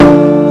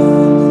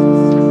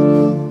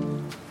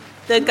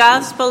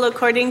Gospel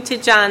according to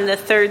John, the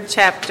 3rd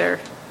chapter.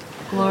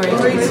 Glory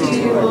to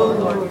you, O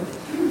Lord.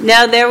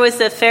 Now there was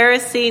a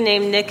Pharisee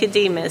named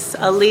Nicodemus,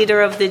 a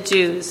leader of the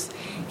Jews.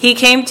 He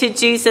came to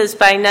Jesus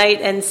by night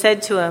and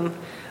said to him,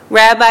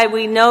 "Rabbi,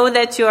 we know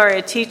that you are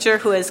a teacher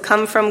who has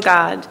come from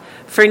God,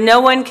 for no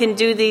one can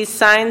do these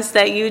signs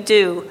that you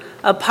do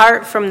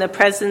apart from the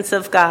presence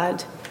of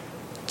God."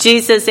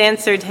 Jesus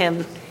answered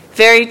him,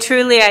 "Very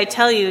truly I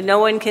tell you, no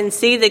one can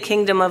see the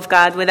kingdom of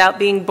God without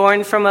being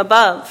born from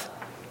above."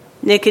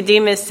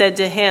 Nicodemus said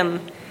to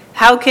him,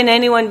 "How can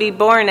anyone be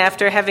born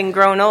after having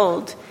grown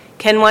old?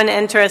 Can one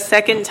enter a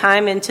second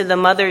time into the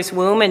mother's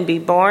womb and be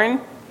born?"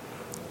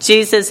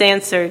 Jesus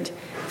answered,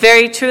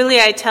 "Very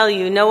truly I tell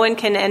you, no one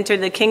can enter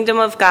the kingdom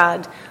of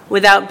God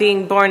without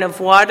being born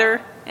of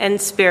water and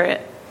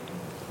spirit.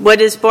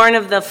 What is born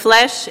of the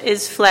flesh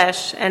is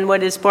flesh, and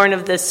what is born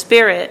of the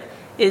spirit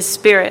is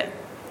spirit.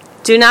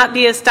 Do not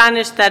be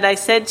astonished that I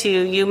said to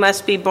you, you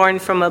must be born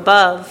from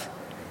above.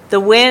 The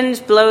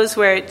wind blows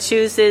where it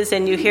chooses,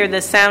 and you hear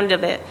the sound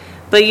of it,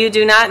 but you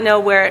do not know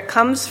where it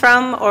comes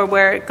from or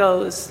where it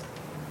goes.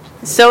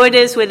 So it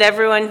is with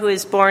everyone who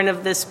is born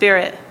of the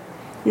Spirit."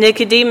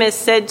 Nicodemus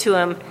said to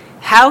him,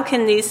 "How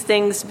can these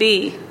things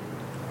be?"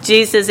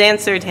 Jesus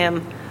answered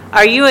him,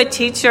 "Are you a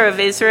teacher of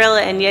Israel,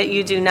 and yet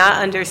you do not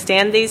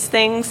understand these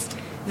things?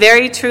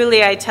 Very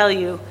truly I tell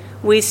you,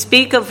 we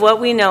speak of what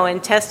we know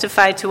and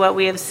testify to what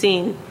we have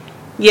seen,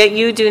 yet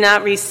you do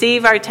not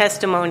receive our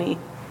testimony.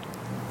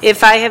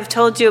 If I have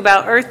told you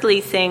about earthly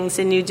things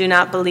and you do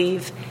not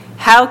believe,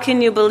 how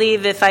can you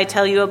believe if I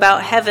tell you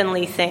about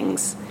heavenly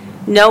things?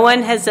 No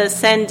one has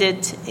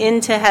ascended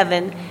into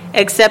heaven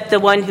except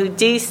the one who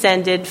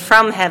descended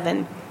from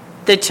heaven,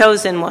 the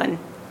chosen one.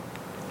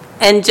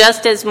 And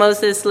just as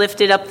Moses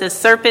lifted up the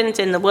serpent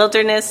in the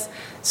wilderness,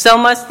 so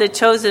must the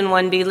chosen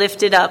one be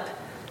lifted up,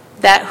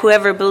 that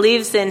whoever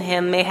believes in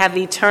him may have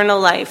eternal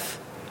life.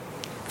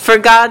 For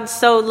God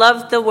so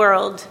loved the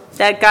world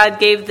that God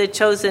gave the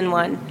chosen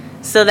one,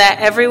 so that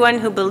everyone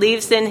who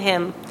believes in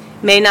him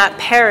may not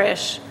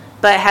perish,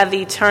 but have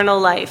eternal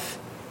life.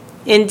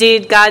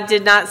 Indeed, God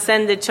did not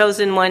send the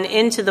chosen one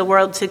into the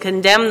world to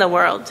condemn the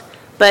world,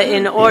 but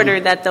in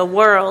order that the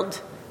world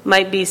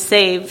might be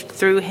saved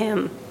through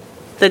him."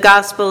 The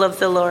Gospel of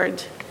the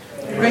Lord.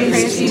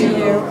 Praise to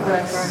you,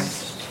 Christ.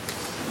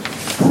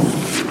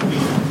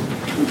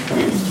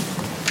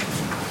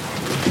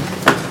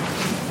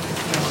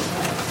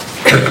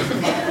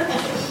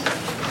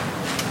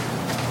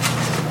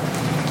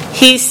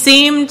 He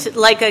seemed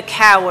like a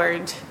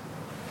coward.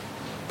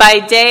 By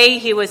day,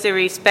 he was a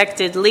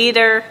respected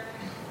leader,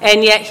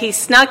 and yet he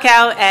snuck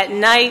out at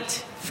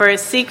night for a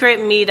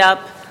secret meetup,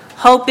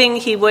 hoping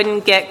he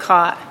wouldn't get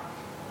caught,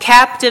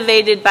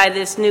 captivated by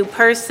this new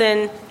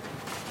person,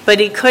 but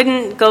he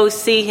couldn't go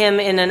see him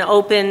in an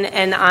open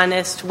and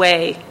honest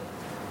way.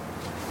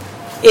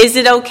 Is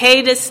it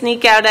okay to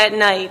sneak out at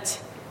night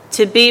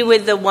to be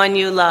with the one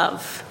you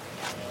love?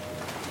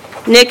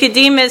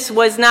 Nicodemus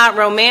was not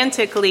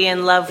romantically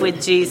in love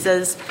with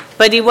Jesus,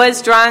 but he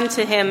was drawn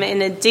to him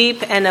in a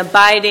deep and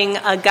abiding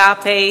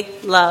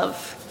agape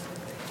love.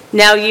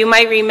 Now, you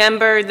might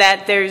remember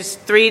that there's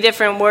 3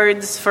 different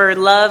words for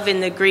love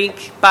in the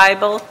Greek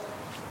Bible.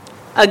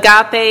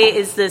 Agape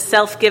is the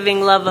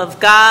self-giving love of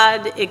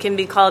God. It can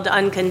be called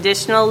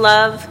unconditional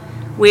love.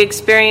 We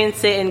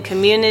experience it in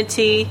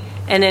community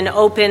and in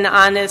open,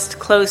 honest,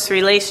 close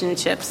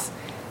relationships.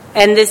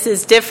 And this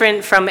is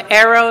different from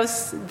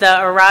eros, the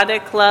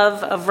erotic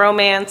love of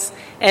romance,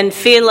 and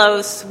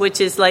philos, which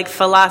is like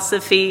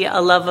philosophy,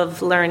 a love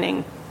of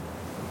learning.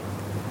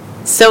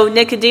 So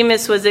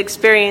Nicodemus was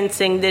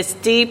experiencing this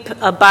deep,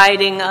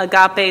 abiding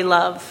agape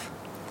love.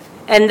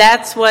 And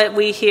that's what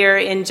we hear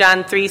in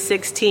John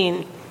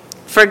 3:16.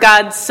 For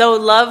God so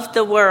loved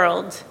the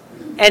world,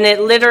 and it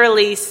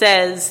literally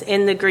says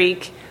in the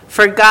Greek,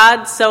 for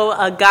God so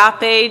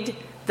agape'd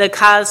the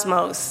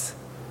cosmos.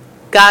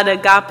 God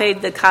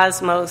agape'd the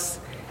cosmos,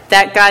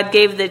 that God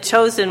gave the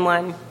chosen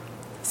one,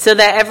 so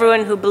that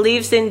everyone who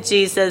believes in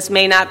Jesus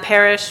may not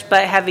perish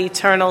but have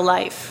eternal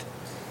life.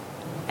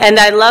 And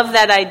I love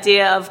that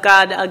idea of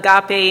God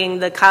agapeing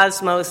the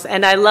cosmos,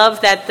 and I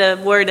love that the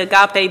word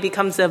agape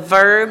becomes a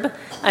verb,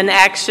 an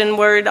action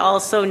word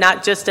also,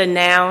 not just a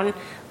noun,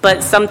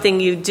 but something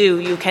you do.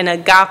 You can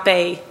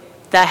agape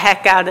the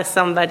heck out of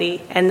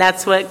somebody, and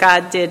that's what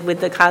God did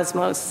with the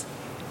cosmos.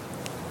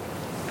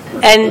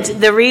 And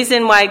the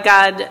reason why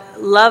God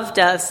loved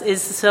us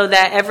is so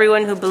that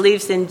everyone who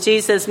believes in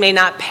Jesus may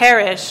not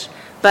perish,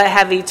 but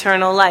have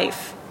eternal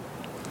life.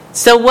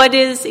 So what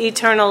is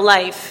eternal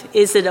life?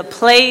 Is it a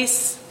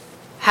place?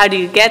 How do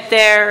you get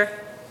there?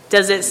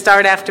 Does it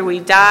start after we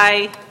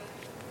die?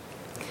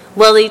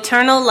 Well,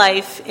 eternal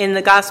life in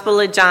the Gospel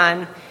of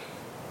John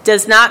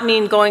does not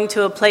mean going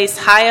to a place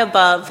high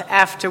above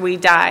after we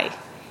die.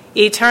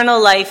 Eternal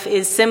life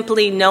is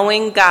simply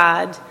knowing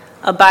God,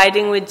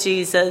 abiding with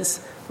Jesus,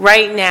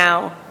 right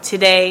now,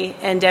 today,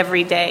 and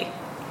every day.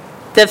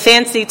 The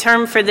fancy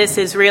term for this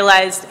is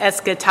realized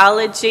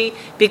eschatology,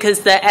 because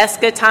the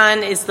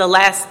eschaton is the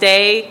last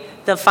day,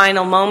 the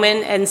final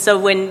moment. And so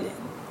when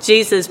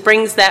Jesus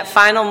brings that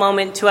final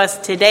moment to us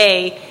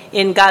today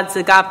in God's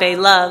agape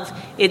love.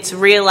 It's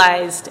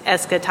realized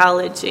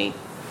eschatology.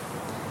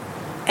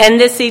 And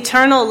this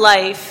eternal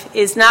life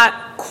is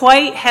not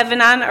quite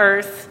heaven on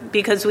earth,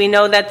 because we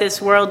know that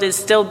this world is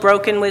still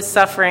broken with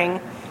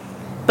suffering.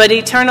 But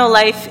eternal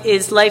life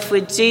is life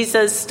with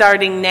Jesus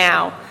starting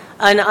now,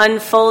 an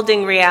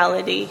unfolding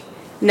reality,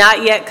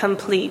 not yet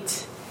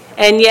complete.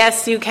 And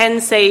yes, you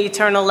can say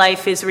eternal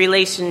life is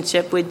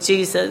relationship with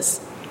Jesus.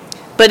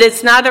 But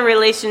it's not a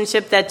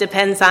relationship that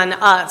depends on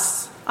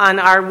us, on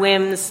our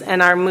whims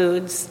and our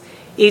moods.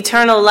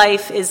 Eternal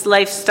life is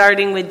life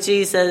starting with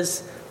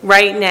Jesus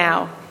right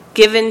now,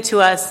 given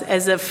to us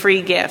as a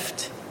free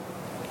gift.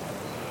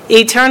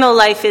 Eternal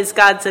life is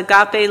God's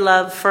agape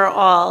love for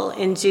all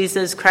in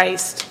Jesus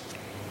Christ.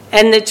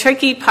 And the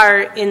tricky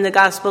part in the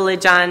Gospel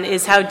of John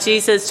is how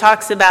Jesus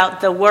talks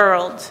about the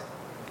world.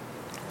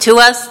 To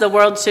us, the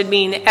world should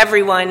mean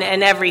everyone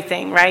and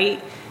everything,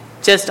 right?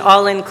 Just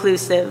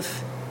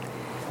all-inclusive.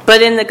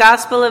 But in the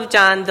Gospel of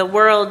John, the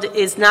world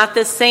is not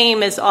the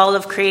same as all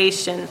of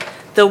creation.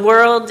 The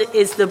world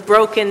is the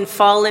broken,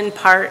 fallen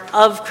part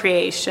of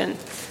creation.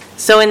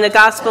 So in the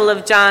Gospel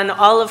of John,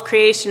 all of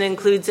creation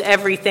includes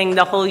everything,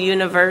 the whole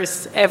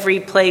universe, every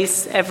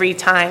place, every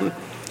time.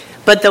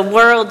 But the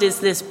world is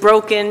this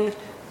broken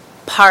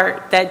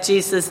part that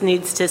Jesus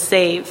needs to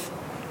save.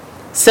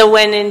 So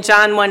when in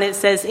John 1 it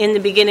says, in the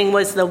beginning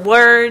was the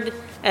Word,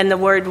 and the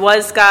Word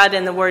was God,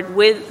 and the Word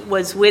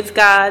was with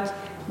God,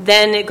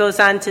 then it goes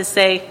on to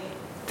say,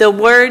 the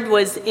Word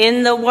was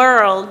in the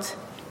world,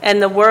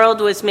 and the world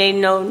was made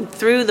known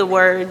through the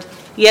Word,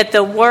 yet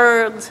the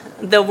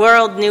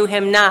world knew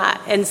him not.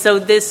 And so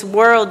this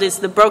world is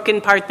the broken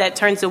part that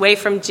turns away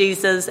from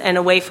Jesus and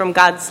away from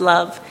God's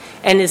love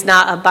and is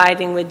not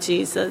abiding with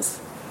Jesus.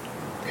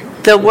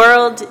 The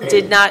world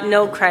did not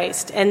know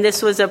Christ, and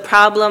this was a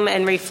problem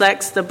and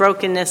reflects the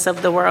brokenness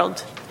of the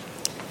world.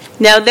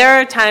 Now,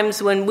 there are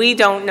times when we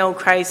don't know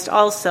Christ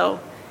also.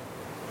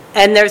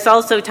 And there's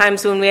also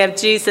times when we have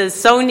Jesus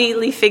so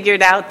neatly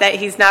figured out that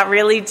he's not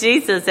really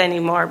Jesus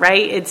anymore,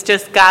 right? It's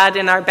just God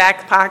in our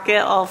back pocket,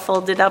 all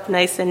folded up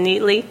nice and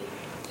neatly.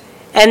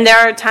 And there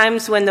are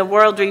times when the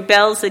world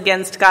rebels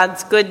against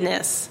God's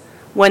goodness,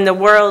 when the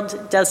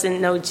world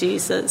doesn't know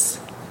Jesus.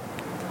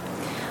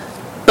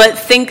 But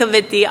think of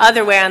it the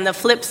other way on the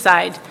flip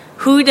side.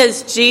 Who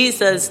does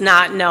Jesus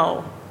not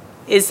know?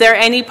 Is there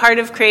any part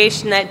of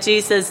creation that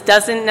Jesus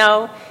doesn't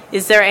know?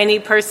 Is there any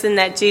person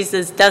that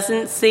Jesus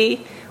doesn't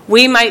see?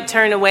 We might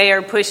turn away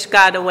or push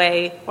God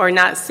away or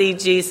not see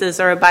Jesus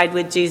or abide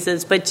with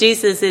Jesus, but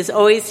Jesus is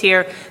always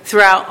here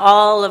throughout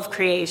all of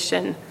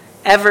creation,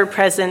 ever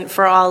present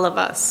for all of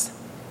us.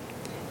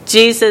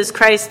 Jesus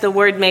Christ, the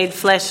Word made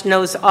flesh,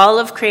 knows all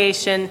of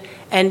creation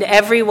and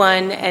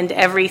everyone and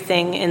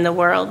everything in the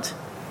world.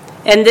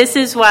 And this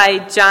is why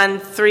John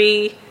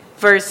 3,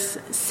 verse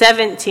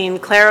 17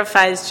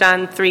 clarifies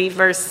John 3,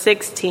 verse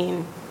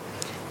 16.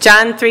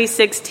 John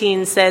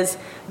 3:16 says,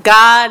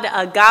 God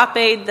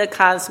agaped the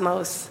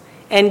cosmos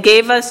and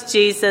gave us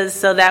Jesus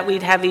so that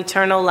we'd have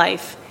eternal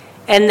life.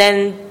 And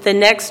then the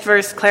next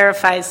verse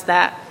clarifies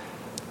that.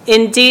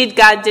 Indeed,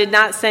 God did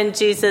not send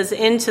Jesus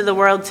into the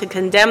world to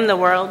condemn the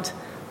world,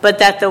 but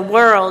that the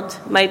world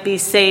might be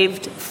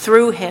saved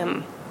through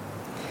him.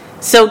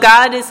 So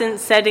God isn't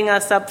setting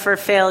us up for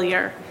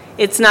failure.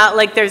 It's not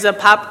like there's a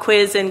pop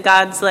quiz and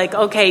God's like,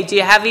 okay, do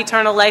you have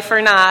eternal life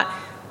or not?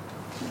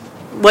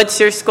 What's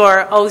your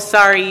score? Oh,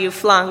 sorry, you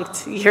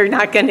flunked. You're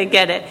not going to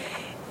get it.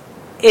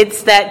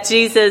 It's that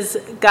Jesus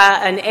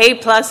got an A++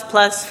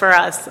 for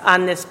us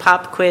on this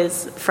pop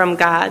quiz from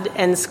God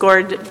and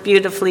scored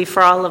beautifully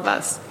for all of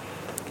us.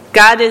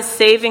 God is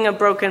saving a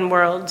broken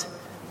world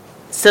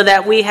so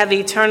that we have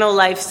eternal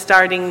life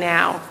starting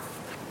now.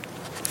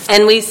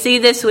 And we see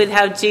this with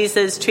how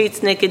Jesus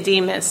treats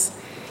Nicodemus.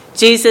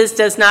 Jesus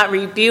does not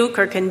rebuke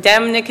or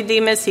condemn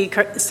Nicodemus. He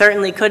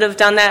certainly could have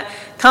done that.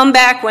 Come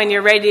back when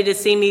you're ready to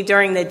see me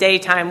during the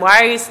daytime.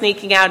 Why are you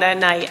sneaking out at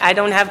night? I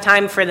don't have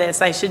time for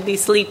this. I should be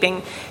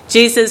sleeping.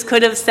 Jesus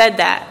could have said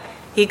that.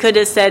 He could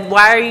have said,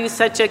 why are you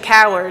such a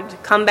coward?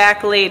 Come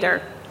back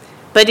later.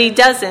 But he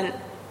doesn't.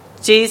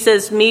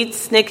 Jesus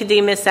meets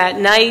Nicodemus at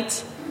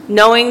night,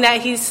 knowing that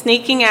he's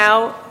sneaking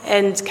out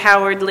and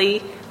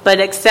cowardly,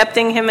 but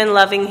accepting him and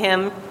loving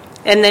him.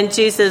 And then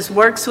Jesus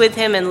works with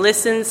him and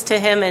listens to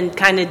him and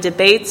kind of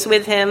debates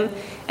with him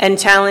and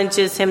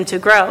challenges him to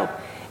grow.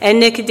 And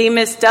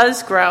Nicodemus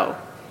does grow.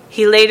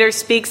 He later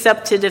speaks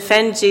up to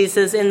defend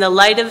Jesus in the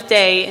light of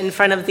day in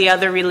front of the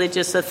other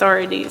religious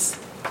authorities.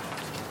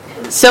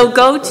 So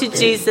go to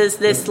Jesus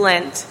this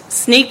Lent.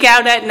 Sneak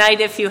out at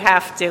night if you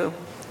have to.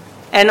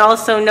 And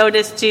also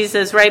notice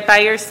Jesus right by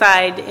your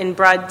side in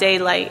broad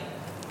daylight.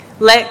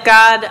 Let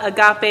God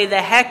agape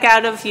the heck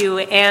out of you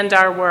and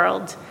our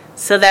world,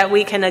 so that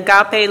we can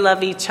agape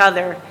love each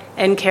other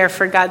and care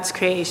for God's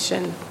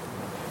creation.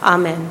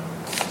 Amen.